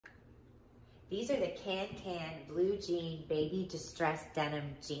These are the Can-Can Blue Jean Baby Distressed Denim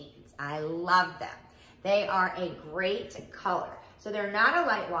Jeans. I love them. They are a great color. So they're not a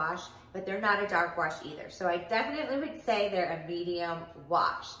light wash, but they're not a dark wash either. So I definitely would say they're a medium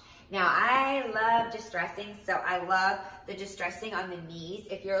wash. Now I love distressing, so I love the distressing on the knees.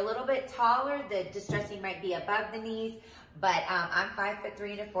 If you're a little bit taller, the distressing might be above the knees, but I'm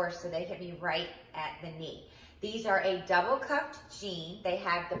 5'3" and 1/4", so they hit me right at the knee. These are a double cuffed jean. They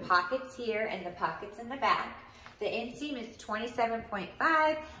have the pockets here and the pockets in the back. The inseam is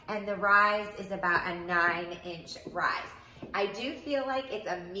 27.5 and the rise is about a 9-inch rise. I do feel like it's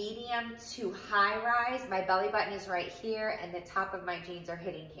a medium to high rise. My belly button is right here and the top of my jeans are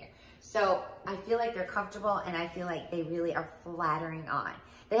hitting here. So I feel like they're comfortable and I feel like they really are flattering on.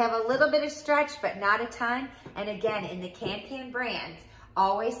 They have a little bit of stretch, but not a ton. And again, in the Can-Can brands,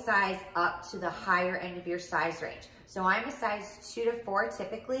 always size up to the higher end of your size range. So I'm a size 2 to 4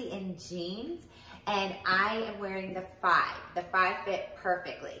 typically in jeans, and I am wearing the 5. The 5 fit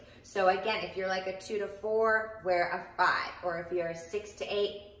perfectly. So again, if you're like a 2 to 4, wear a 5. Or if you're a 6 to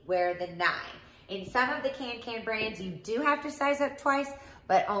 8, wear the 9. In some of the Can-Can brands, you do have to size up twice,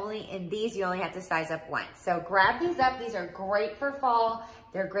 but only in these, you only have to size up once. So grab these up. These are great for fall.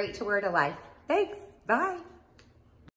 They're great to wear to life. Thanks. Bye.